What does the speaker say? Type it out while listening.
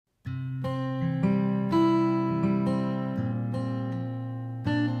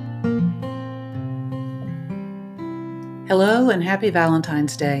Hello and happy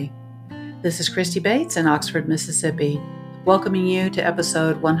Valentine's Day. This is Christy Bates in Oxford, Mississippi, welcoming you to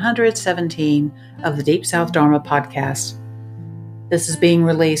episode 117 of the Deep South Dharma podcast. This is being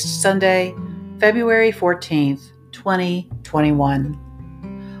released Sunday, February 14th, 2021.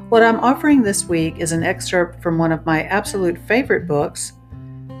 What I'm offering this week is an excerpt from one of my absolute favorite books.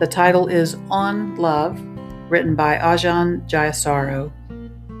 The title is On Love, written by Ajahn Jayasaro.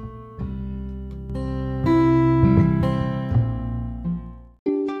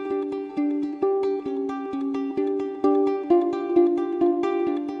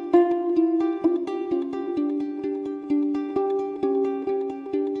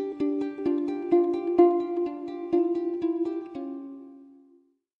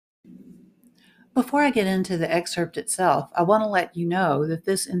 Before I get into the excerpt itself, I want to let you know that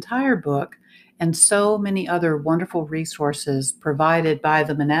this entire book and so many other wonderful resources provided by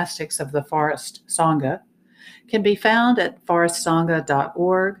the monastics of the Forest Sangha can be found at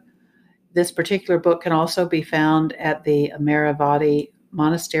forestsangha.org. This particular book can also be found at the Amaravati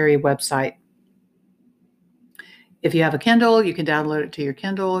Monastery website. If you have a Kindle, you can download it to your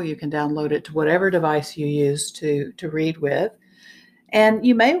Kindle. You can download it to whatever device you use to read with. And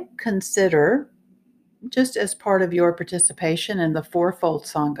you may consider, just as part of your participation in the Fourfold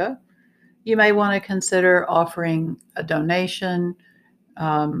Sangha, you may want to consider offering a donation,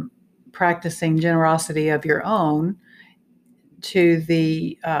 practicing generosity of your own to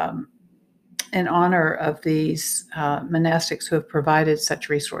the in honor of these monastics who have provided such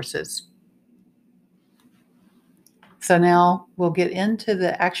resources. So now we'll get into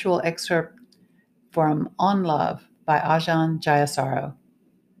the actual excerpt from On Love by Ajahn Jayasaro.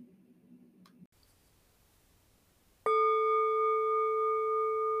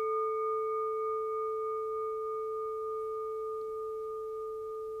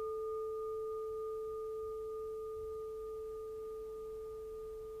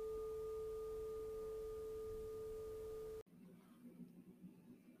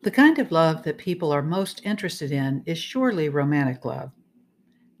 The kind of love that people are most interested in is surely romantic love.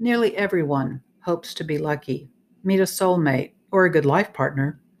 Nearly everyone hopes to be lucky, meet a soulmate or a good life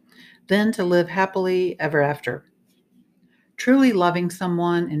partner, then to live happily ever after. Truly loving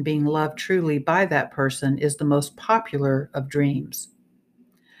someone and being loved truly by that person is the most popular of dreams.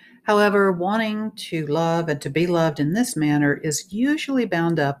 However, wanting to love and to be loved in this manner is usually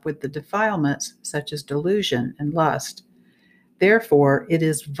bound up with the defilements such as delusion and lust. Therefore, it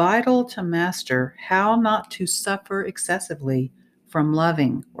is vital to master how not to suffer excessively from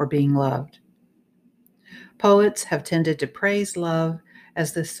loving or being loved. Poets have tended to praise love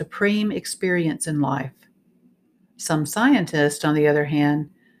as the supreme experience in life. Some scientists, on the other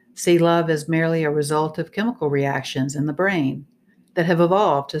hand, see love as merely a result of chemical reactions in the brain that have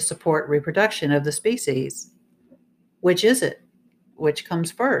evolved to support reproduction of the species. Which is it? Which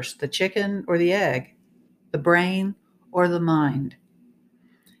comes first, the chicken or the egg, the brain or the mind?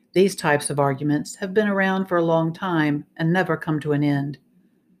 These types of arguments have been around for a long time and never come to an end.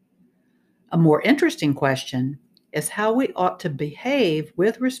 A more interesting question is how we ought to behave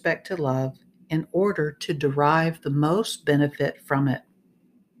with respect to love in order to derive the most benefit from it.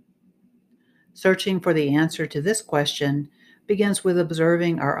 Searching for the answer to this question begins with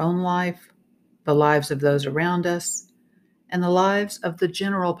observing our own life, the lives of those around us, and the lives of the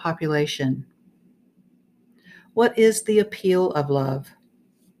general population. What is the appeal of love?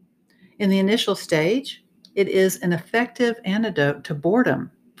 In the initial stage, it is an effective antidote to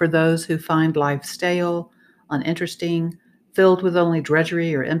boredom for those who find life stale, uninteresting, filled with only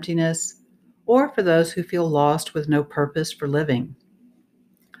drudgery or emptiness, or for those who feel lost with no purpose for living.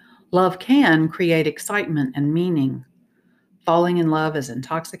 Love can create excitement and meaning. Falling in love is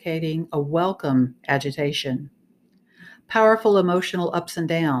intoxicating, a welcome agitation. Powerful emotional ups and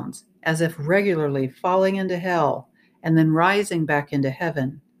downs, as if regularly falling into hell and then rising back into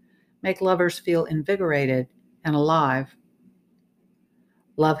heaven, make lovers feel invigorated and alive.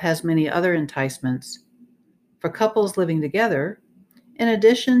 Love has many other enticements. For couples living together, in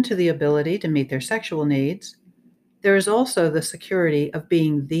addition to the ability to meet their sexual needs, there is also the security of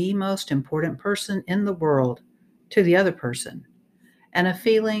being the most important person in the world to the other person, and a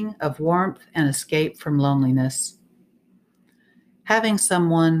feeling of warmth and escape from loneliness. Having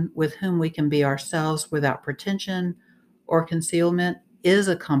someone with whom we can be ourselves without pretension or concealment is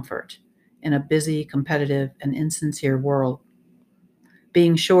a comfort in a busy, competitive, and insincere world.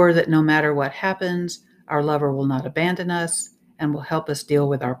 Being sure that no matter what happens, our lover will not abandon us and will help us deal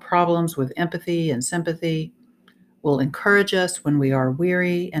with our problems with empathy and sympathy, will encourage us when we are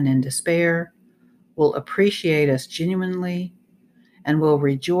weary and in despair, will appreciate us genuinely, and will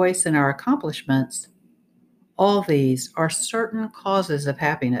rejoice in our accomplishments. All these are certain causes of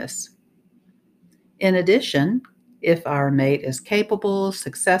happiness. In addition, if our mate is capable,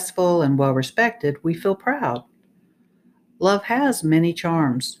 successful, and well respected, we feel proud. Love has many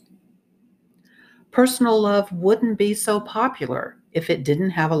charms. Personal love wouldn't be so popular if it didn't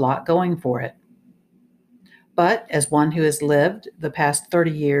have a lot going for it. But as one who has lived the past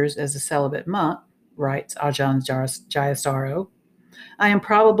 30 years as a celibate monk, writes Ajahn Jayasaro, I am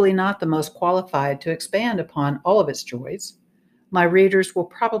probably not the most qualified to expand upon all of its joys. My readers will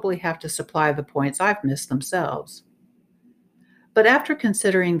probably have to supply the points I've missed themselves. But after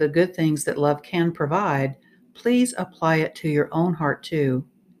considering the good things that love can provide, please apply it to your own heart too.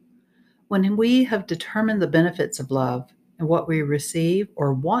 When we have determined the benefits of love and what we receive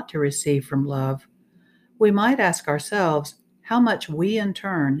or want to receive from love, we might ask ourselves how much we in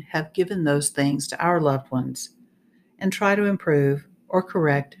turn have given those things to our loved ones and try to improve or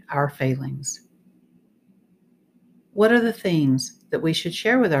correct our failings. What are the things that we should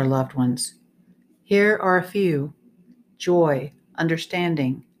share with our loved ones? Here are a few: joy,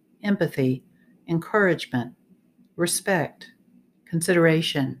 understanding, empathy, encouragement, respect,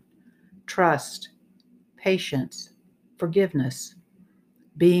 consideration, trust, patience, forgiveness,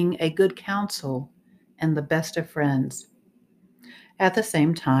 being a good counsel, and the best of friends. At the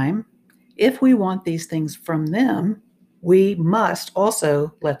same time, if we want these things from them, we must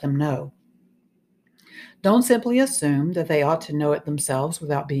also let them know. Don't simply assume that they ought to know it themselves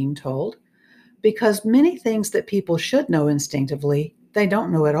without being told, because many things that people should know instinctively, they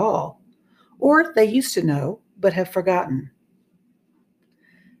don't know at all, or they used to know but have forgotten.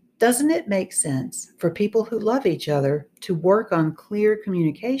 Doesn't it make sense for people who love each other to work on clear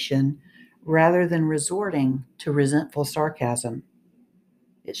communication rather than resorting to resentful sarcasm?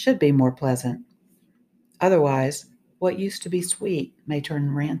 It should be more pleasant. Otherwise, what used to be sweet may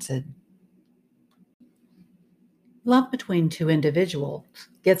turn rancid. Love between two individuals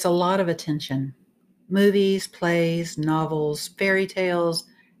gets a lot of attention. Movies, plays, novels, fairy tales,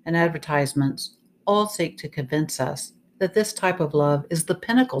 and advertisements all seek to convince us that this type of love is the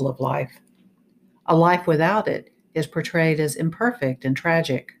pinnacle of life. A life without it is portrayed as imperfect and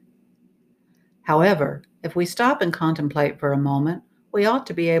tragic. However, if we stop and contemplate for a moment, we ought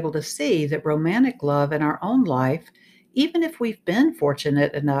to be able to see that romantic love in our own life, even if we've been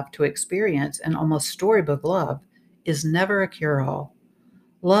fortunate enough to experience an almost storybook love, is never a cure-all.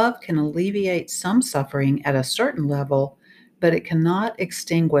 Love can alleviate some suffering at a certain level, but it cannot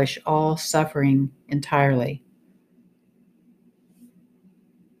extinguish all suffering entirely.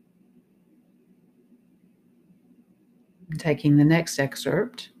 Taking the next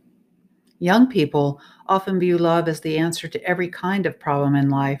excerpt. Young people often view love as the answer to every kind of problem in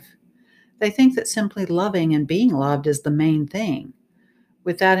life. They think that simply loving and being loved is the main thing.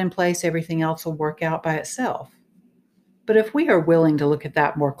 With that in place, everything else will work out by itself. But if we are willing to look at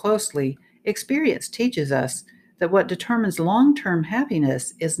that more closely, experience teaches us that what determines long-term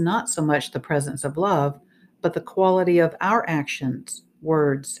happiness is not so much the presence of love, but the quality of our actions,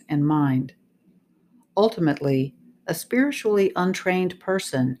 words, and mind. Ultimately, a spiritually untrained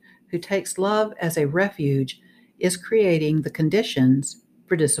person who takes love as a refuge is creating the conditions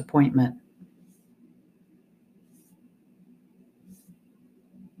for disappointment.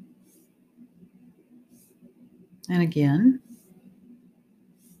 And again,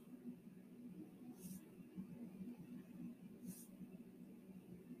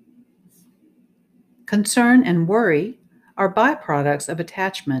 concern and worry are byproducts of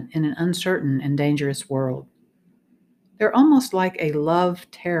attachment in an uncertain and dangerous world. They're almost like a love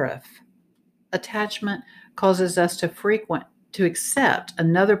tariff. Attachment causes us to accept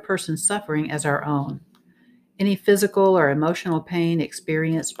another person's suffering as our own. Any physical or emotional pain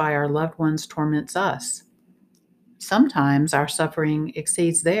experienced by our loved ones torments us. Sometimes our suffering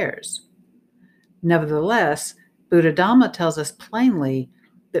exceeds theirs. Nevertheless, Buddha Dhamma tells us plainly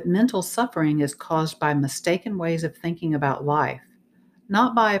that mental suffering is caused by mistaken ways of thinking about life,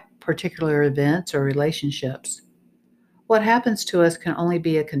 not by particular events or relationships. What happens to us can only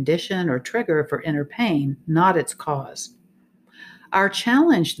be a condition or trigger for inner pain, not its cause. Our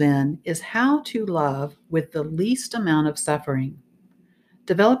challenge then is how to love with the least amount of suffering.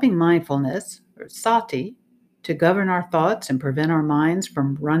 Developing mindfulness, or sati, to govern our thoughts and prevent our minds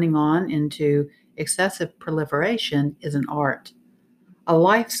from running on into excessive proliferation is an art, a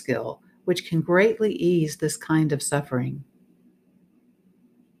life skill which can greatly ease this kind of suffering.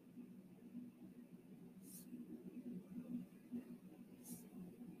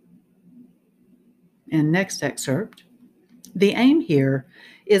 And next excerpt. The aim here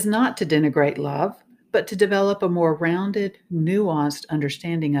is not to denigrate love, but to develop a more rounded, nuanced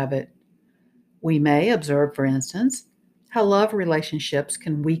understanding of it. We may observe, for instance, how love relationships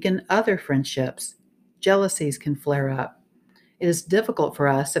can weaken other friendships. Jealousies can flare up. It is difficult for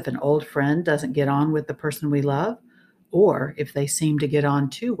us if an old friend doesn't get on with the person we love, or if they seem to get on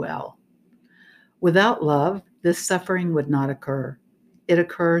too well. Without love, this suffering would not occur. It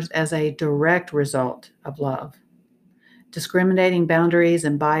occurs as a direct result of love. Discriminating boundaries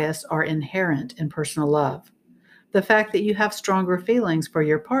and bias are inherent in personal love. The fact that you have stronger feelings for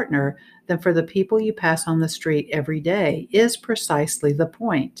your partner than for the people you pass on the street every day is precisely the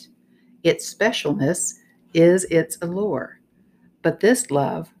point. Its specialness is its allure. But this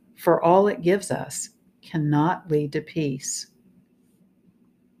love, for all it gives us, cannot lead to peace.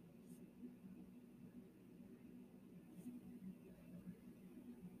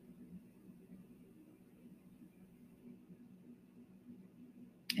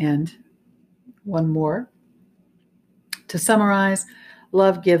 And one more. To summarize,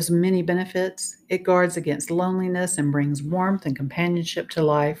 love gives many benefits. It guards against loneliness and brings warmth and companionship to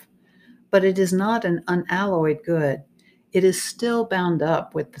life. But it is not an unalloyed good. It is still bound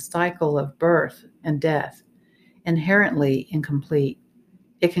up with the cycle of birth and death, inherently incomplete.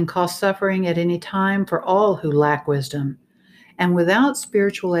 It can cause suffering at any time for all who lack wisdom. And without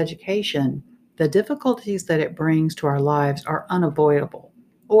spiritual education, the difficulties that it brings to our lives are unavoidable,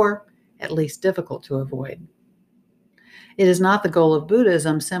 or at least difficult to avoid. It is not the goal of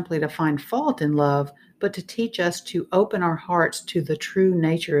Buddhism simply to find fault in love, but to teach us to open our hearts to the true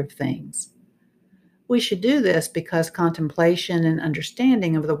nature of things. We should do this because contemplation and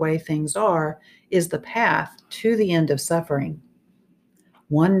understanding of the way things are is the path to the end of suffering.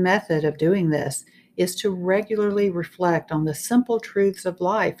 One method of doing this is to regularly reflect on the simple truths of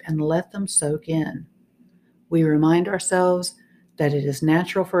life and let them soak in. We remind ourselves that it is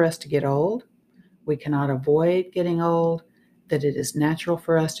natural for us to get old, we cannot avoid getting old, that it is natural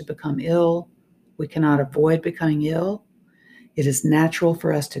for us to become ill, we cannot avoid becoming ill, it is natural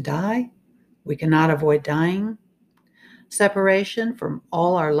for us to die, we cannot avoid dying. Separation from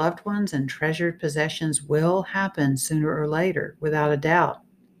all our loved ones and treasured possessions will happen sooner or later, without a doubt.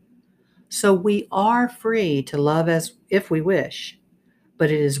 So we are free to love as if we wish, but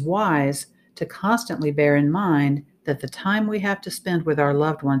it is wise to constantly bear in mind that the time we have to spend with our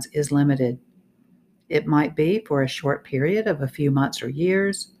loved ones is limited. It might be for a short period of a few months or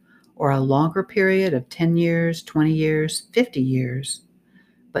years, or a longer period of 10 years, 20 years, 50 years.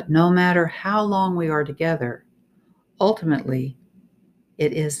 But no matter how long we are together, ultimately,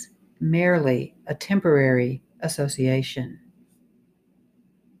 it is merely a temporary association.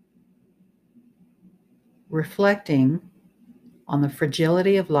 Reflecting on the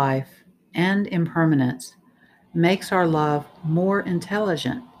fragility of life and impermanence makes our love more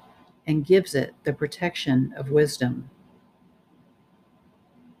intelligent and gives it the protection of wisdom.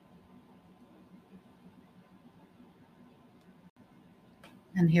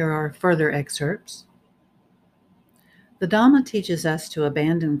 And here are further excerpts. The Dhamma teaches us to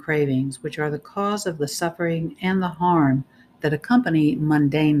abandon cravings, which are the cause of the suffering and the harm that accompany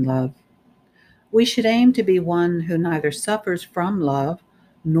mundane love. We should aim to be one who neither suffers from love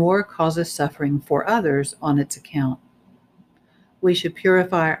nor causes suffering for others on its account. We should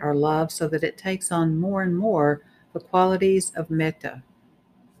purify our love so that it takes on more and more the qualities of metta.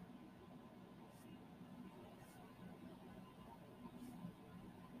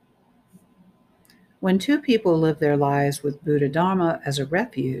 When two people live their lives with Buddha Dharma as a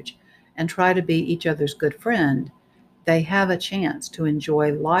refuge and try to be each other's good friend, they have a chance to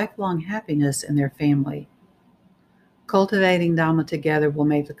enjoy lifelong happiness in their family. Cultivating Dhamma together will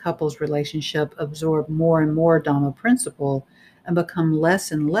make the couple's relationship absorb more and more Dhamma principle and become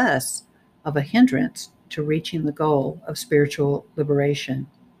less and less of a hindrance to reaching the goal of spiritual liberation.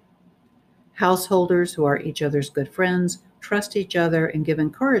 Householders who are each other's good friends trust each other and give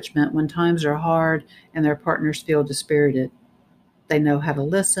encouragement when times are hard and their partners feel dispirited. They know how to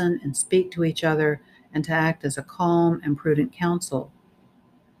listen and speak to each other and to act as a calm and prudent counsel.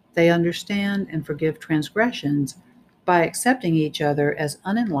 They understand and forgive transgressions by accepting each other as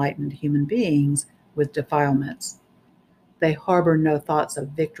unenlightened human beings with defilements. They harbor no thoughts of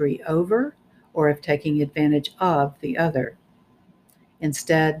victory over or of taking advantage of the other.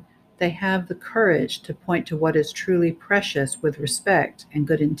 Instead, they have the courage to point to what is truly precious with respect and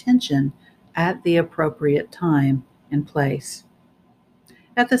good intention at the appropriate time and place.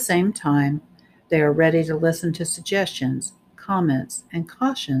 At the same time, they are ready to listen to suggestions, comments, and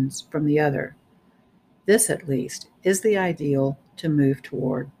cautions from the other. This, at least, is the ideal to move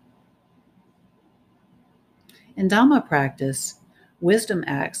toward. In Dhamma practice, wisdom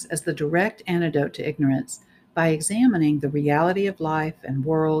acts as the direct antidote to ignorance by examining the reality of life and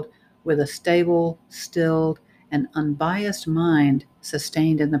world with a stable, stilled, and unbiased mind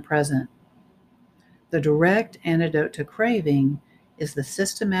sustained in the present. The direct antidote to craving is the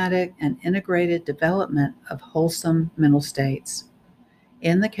systematic and integrated development of wholesome mental states.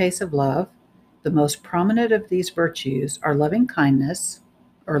 In the case of love, the most prominent of these virtues are loving kindness,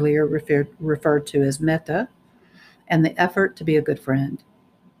 earlier referred to as metta, and the effort to be a good friend.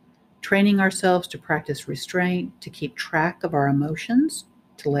 Training ourselves to practice restraint, to keep track of our emotions,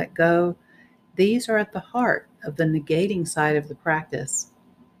 to let go, these are at the heart of the negating side of the practice.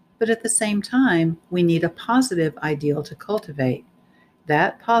 But at the same time, we need a positive ideal to cultivate.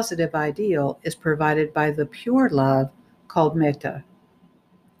 That positive ideal is provided by the pure love called metta.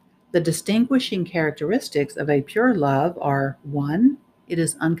 The distinguishing characteristics of a pure love are: 1, it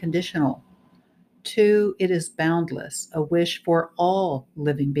is unconditional; 2, it is boundless, a wish for all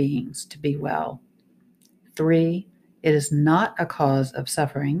living beings to be well; 3, it is not a cause of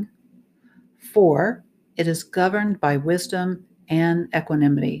suffering; 4, it is governed by wisdom and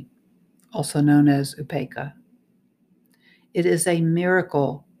equanimity, also known as upekkha. It is a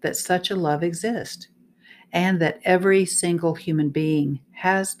miracle that such a love exists and that every single human being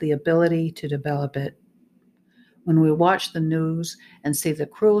has the ability to develop it. When we watch the news and see the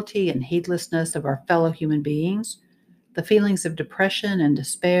cruelty and heedlessness of our fellow human beings, the feelings of depression and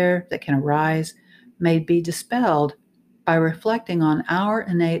despair that can arise may be dispelled by reflecting on our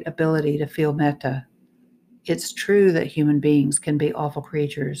innate ability to feel metta. It's true that human beings can be awful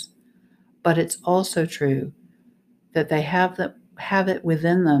creatures, but it's also true that they have it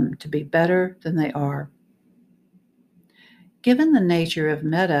within them to be better than they are. Given the nature of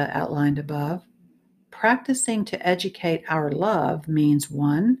metta outlined above, practicing to educate our love means: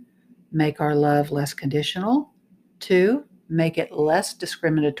 1, make our love less conditional; 2, make it less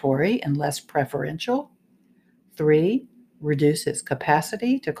discriminatory and less preferential; 3, reduce its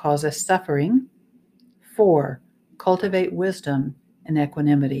capacity to cause us suffering; 4, cultivate wisdom and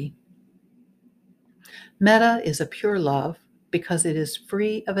equanimity. Metta is a pure love because it is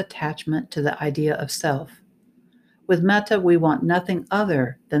free of attachment to the idea of self. With metta, we want nothing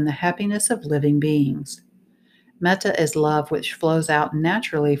other than the happiness of living beings. Metta is love which flows out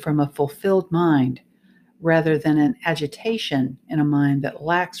naturally from a fulfilled mind, rather than an agitation in a mind that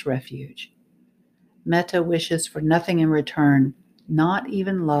lacks refuge. Metta wishes for nothing in return, not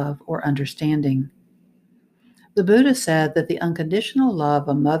even love or understanding. The Buddha said that the unconditional love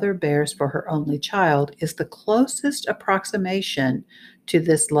a mother bears for her only child is the closest approximation to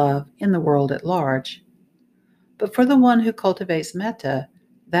this love in the world at large. But for the one who cultivates metta,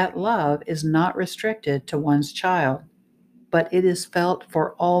 that love is not restricted to one's child, but it is felt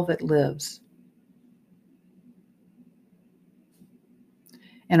for all that lives.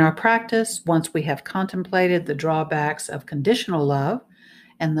 In our practice, once we have contemplated the drawbacks of conditional love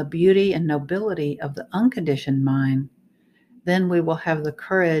and the beauty and nobility of the unconditioned mind, then we will have the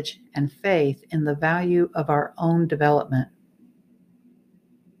courage and faith in the value of our own development.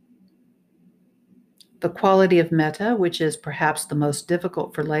 The quality of metta, which is perhaps the most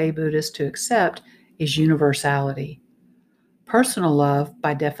difficult for lay Buddhists to accept, is universality. Personal love,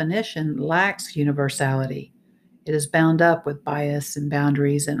 by definition, lacks universality. It is bound up with bias and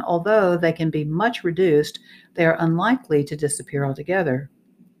boundaries, and although they can be much reduced, they are unlikely to disappear altogether.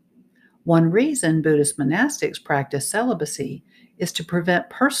 One reason Buddhist monastics practice celibacy is to prevent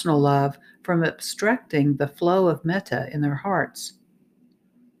personal love from obstructing the flow of metta in their hearts.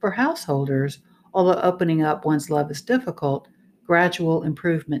 For householders, although opening up one's love is difficult, gradual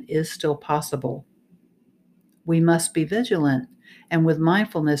improvement is still possible. We must be vigilant and with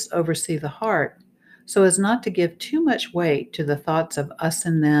mindfulness oversee the heart so as not to give too much weight to the thoughts of us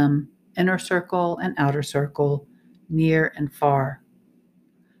and them, inner circle and outer circle, near and far.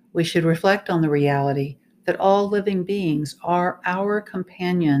 We should reflect on the reality that all living beings are our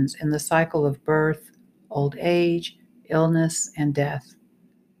companions in the cycle of birth, old age, illness, and death.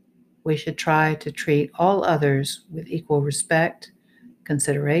 We should try to treat all others with equal respect,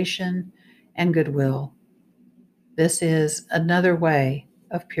 consideration, and goodwill. This is another way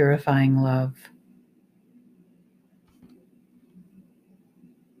of purifying love.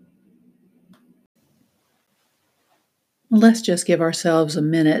 Let's just give ourselves a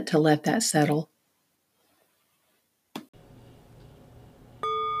minute to let that settle.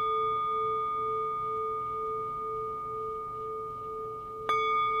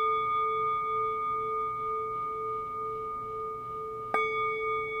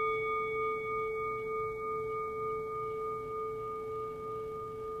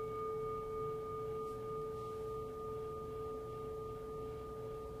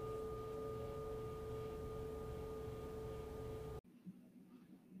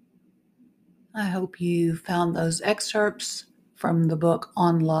 I hope you found those excerpts from the book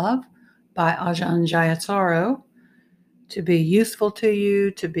On Love by Ajahn Jayasaro to be useful to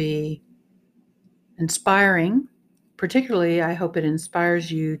you, to be inspiring. Particularly, I hope it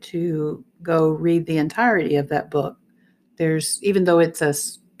inspires you to go read the entirety of that book. Even though it's a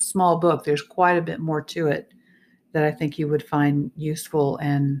small book, there's quite a bit more to it that I think you would find useful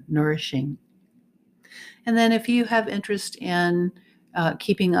and nourishing. And then if you have interest in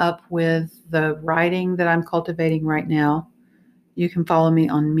keeping up with the writing that I'm cultivating right now, you can follow me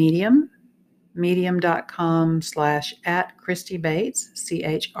on Medium, medium.com/@ChristyBates,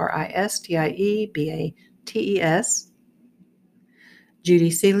 ChristiEbates.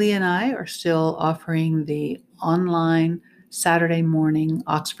 Judy Seeley and I are still offering the online Saturday morning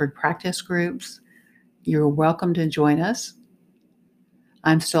Oxford practice groups. You're welcome to join us.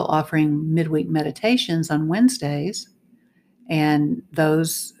 I'm still offering midweek meditations on Wednesdays, and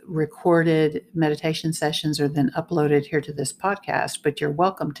those recorded meditation sessions are then uploaded here to this podcast, but you're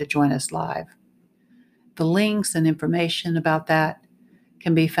welcome to join us live. The links and information about that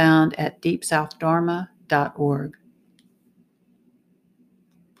can be found at deepsouthdharma.org.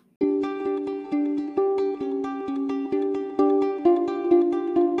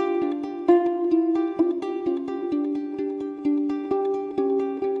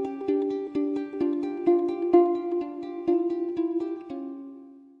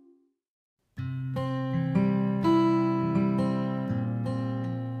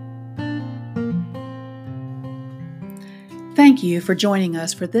 Thank you for joining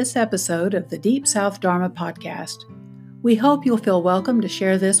us for this episode of the Deep South Dharma podcast. We hope you'll feel welcome to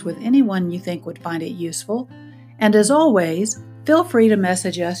share this with anyone you think would find it useful. And as always, feel free to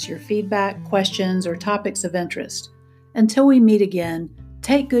message us your feedback, questions, or topics of interest. Until we meet again,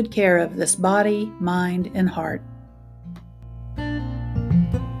 take good care of this body, mind, and heart.